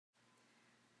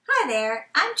Hi there,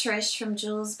 I'm Trish from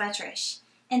Jewels by Trish,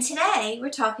 and today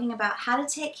we're talking about how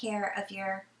to take care of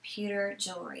your pewter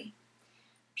jewelry.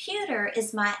 Pewter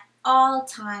is my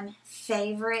all-time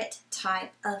favorite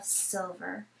type of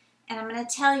silver, and I'm going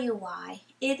to tell you why.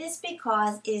 It is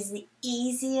because it is the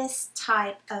easiest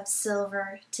type of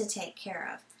silver to take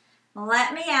care of.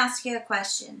 Let me ask you a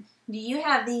question. Do you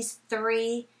have these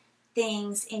three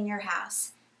things in your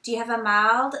house? Do you have a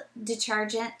mild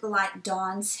detergent like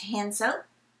Dawn's hand soap?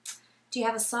 Do you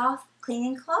have a soft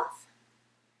cleaning cloth?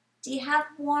 Do you have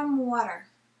warm water?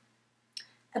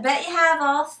 I bet you have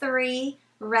all three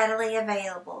readily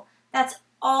available. That's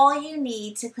all you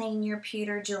need to clean your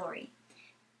pewter jewelry.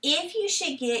 If you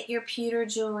should get your pewter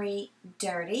jewelry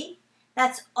dirty,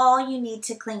 that's all you need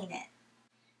to clean it.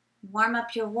 Warm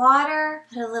up your water,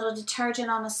 put a little detergent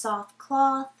on a soft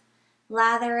cloth,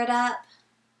 lather it up,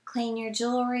 clean your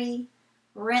jewelry,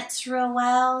 rinse real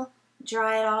well,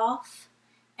 dry it off,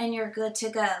 and you're good to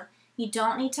go. You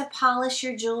don't need to polish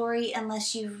your jewelry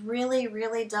unless you've really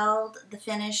dulled the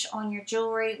finish on your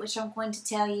jewelry, which I'm going to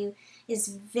tell you is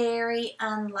very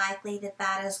unlikely that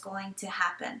that is going to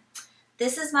happen.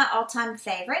 This is my all-time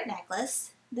favorite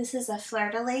necklace. This is a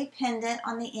fleur-de-lis pendant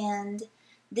on the end.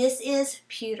 This is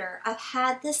pewter. I've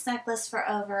had this necklace for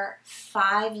over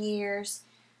 5 years.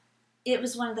 It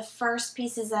was one of the first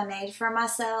pieces I made for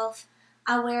myself.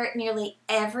 I wear it nearly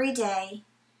every day.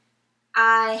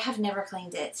 I have never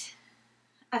cleaned it.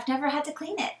 I've never had to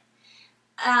clean it.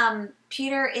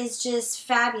 Pewter is just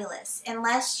fabulous.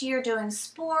 Unless you're doing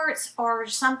sports or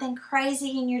something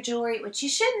crazy in your jewelry, which you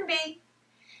shouldn't be,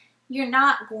 you're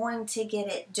not going to get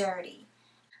it dirty.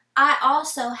 I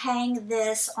also hang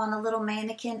this on a little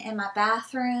mannequin in my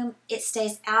bathroom. It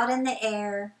stays out in the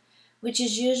air, which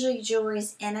is usually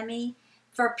jewelry's enemy.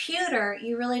 For pewter,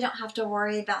 you really don't have to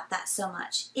worry about that so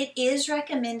much. It is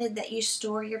recommended that you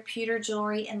store your pewter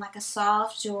jewelry in like a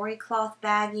soft jewelry cloth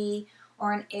baggie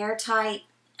or an airtight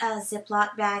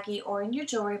Ziploc baggie or in your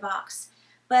jewelry box,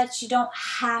 but you don't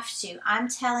have to. I'm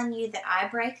telling you that I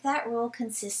break that rule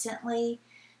consistently.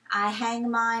 I hang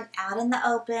mine out in the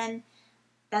open.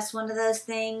 That's one of those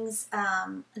things,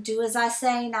 do as I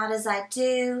say, not as I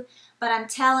do. But I'm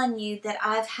telling you that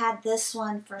I've had this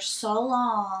one for so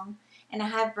long, and I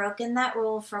have broken that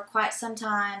rule for quite some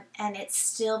time, and it's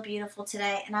still beautiful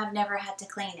today, and I've never had to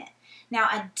clean it. Now,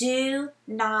 I do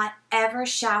not ever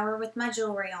shower with my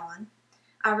jewelry on.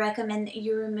 I recommend that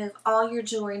you remove all your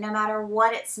jewelry, no matter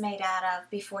what it's made out of,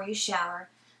 before you shower.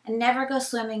 And never go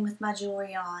swimming with my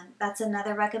jewelry on. That's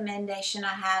another recommendation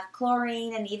I have.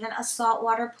 Chlorine and even a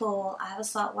saltwater pool, I have a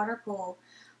saltwater pool,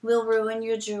 will ruin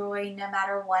your jewelry no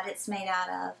matter what it's made out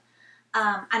of.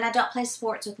 And I don't play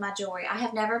sports with my jewelry. I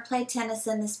have never played tennis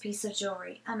in this piece of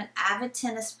jewelry. I'm an avid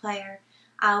tennis player.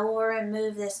 I will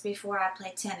remove this before I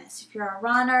play tennis. If you're a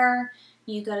runner,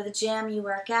 you go to the gym, you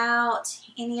work out,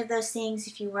 any of those things,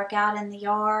 if you work out in the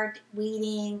yard,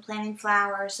 weeding, planting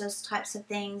flowers, those types of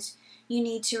things, you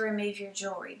need to remove your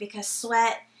jewelry because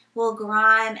sweat will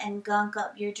grime and gunk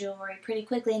up your jewelry pretty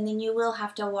quickly, and then you will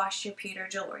have to wash your pewter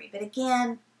jewelry. But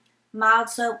again, mild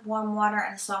soap, warm water,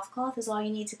 and a soft cloth is all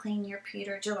you need to clean your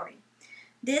pewter jewelry.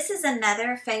 This is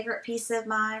another favorite piece of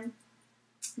mine.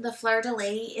 The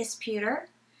fleur-de-lis is pewter.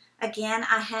 Again,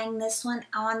 I hang this one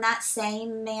on that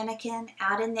same mannequin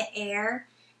out in the air,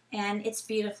 and it's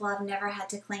beautiful. I've never had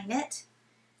to clean it.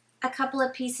 A couple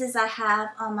of pieces I have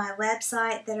on my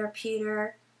website that are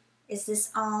pewter is this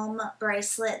Ohm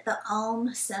bracelet. The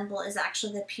Ohm symbol is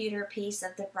actually the pewter piece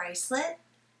of the bracelet.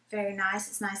 Very nice.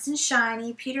 It's nice and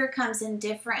shiny. Pewter comes in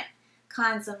different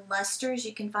kinds of lusters.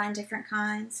 You can find different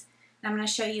kinds. And I'm going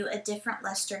to show you a different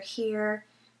luster here.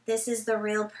 This is the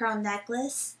real pearl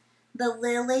necklace. The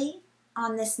lily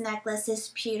on this necklace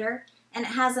is pewter, and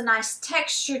it has a nice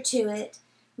texture to it,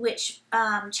 which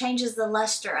changes the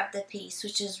luster of the piece,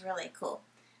 which is really cool.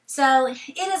 So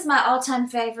it is my all-time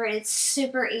favorite. It's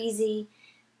super easy,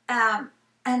 and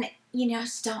you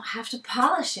just don't have to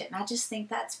polish it, and I just think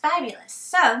that's fabulous.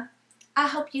 So I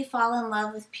hope you fall in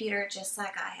love with pewter just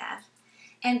like I have.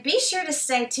 And be sure to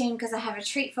stay tuned because I have a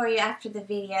treat for you after the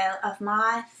video of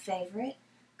my favorite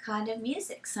kind of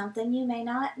music, something you may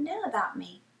not know about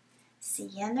me. See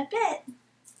you in a bit.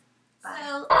 Bye.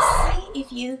 So see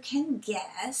if you can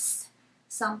guess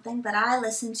something that I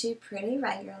listen to pretty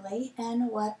regularly and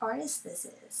what artist this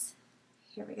is.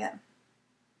 Here we go.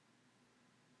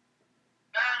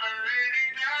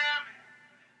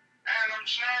 I'm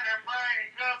shining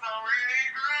bright 'cause I'm really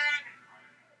great.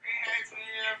 He asks me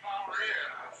if I'm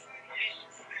real.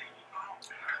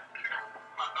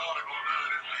 My daughter gonna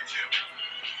love this picture.